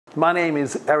My name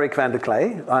is Eric van der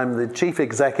Klee. I'm the Chief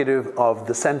Executive of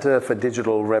the Center for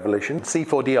Digital Revolution,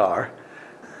 C4DR.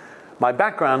 My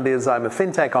background is I'm a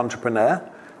fintech entrepreneur,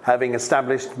 having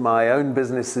established my own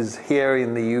businesses here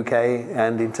in the UK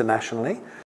and internationally.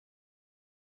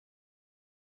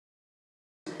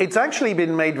 It's actually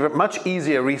been made much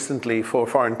easier recently for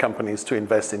foreign companies to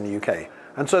invest in the UK.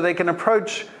 And so they can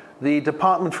approach the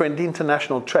Department for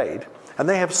International Trade, and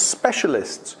they have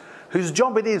specialists whose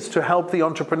job it is to help the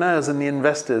entrepreneurs and the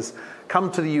investors come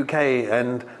to the UK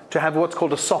and to have what's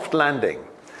called a soft landing.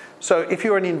 So if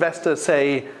you're an investor,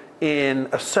 say, in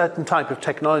a certain type of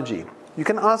technology, you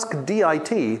can ask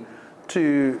DIT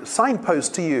to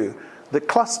signpost to you the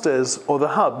clusters or the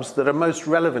hubs that are most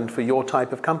relevant for your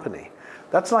type of company.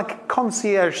 That's like a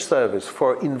concierge service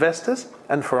for investors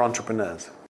and for entrepreneurs.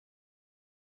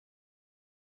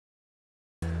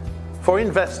 For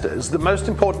investors, the most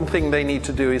important thing they need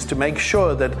to do is to make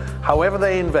sure that however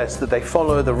they invest, that they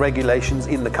follow the regulations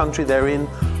in the country they're in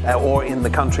or in the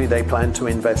country they plan to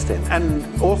invest in.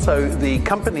 And also the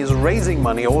companies raising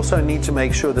money also need to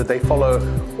make sure that they follow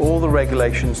all the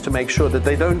regulations to make sure that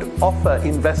they don't offer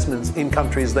investments in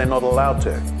countries they're not allowed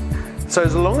to. So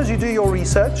as long as you do your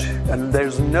research, and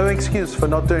there's no excuse for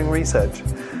not doing research,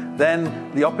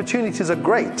 then the opportunities are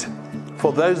great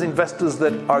for those investors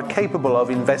that are capable of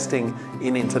investing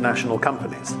in international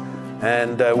companies.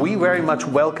 And we very much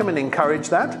welcome and encourage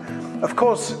that. Of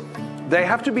course, they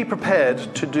have to be prepared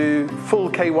to do full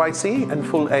KYC and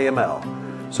full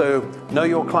AML. So know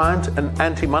your client and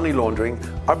anti-money laundering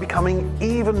are becoming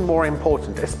even more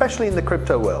important, especially in the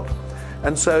crypto world.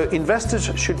 And so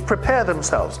investors should prepare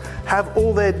themselves, have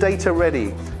all their data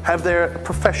ready, have their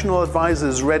professional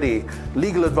advisors ready,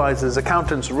 legal advisors,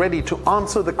 accountants ready to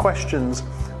answer the questions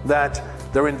that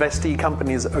their investee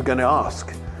companies are going to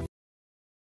ask.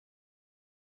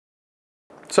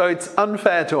 So it's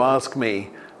unfair to ask me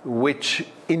which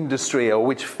industry or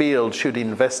which field should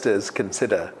investors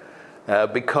consider,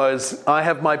 because I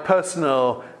have my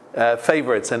personal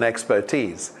favorites and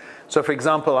expertise. So for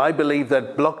example, I believe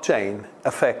that blockchain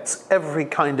affects every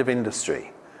kind of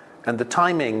industry, and the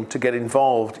timing to get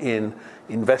involved in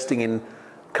investing in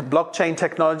blockchain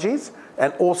technologies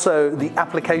and also the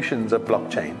applications of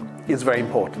blockchain is very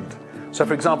important. So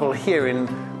for example, here in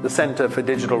the Center for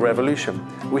Digital Revolution,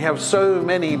 we have so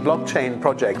many blockchain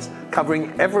projects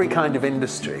covering every kind of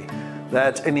industry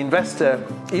that an investor,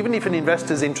 even if an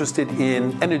investor is interested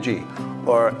in energy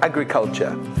or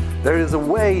agriculture, there is a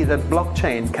way that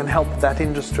blockchain can help that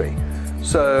industry.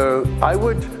 So I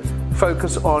would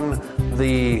focus on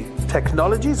the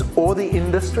technologies or the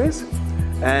industries.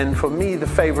 And for me, the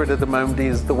favorite at the moment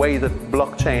is the way that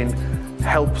blockchain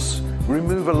helps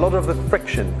remove a lot of the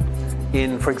friction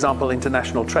in, for example,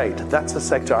 international trade. That's a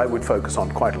sector I would focus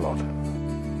on quite a lot.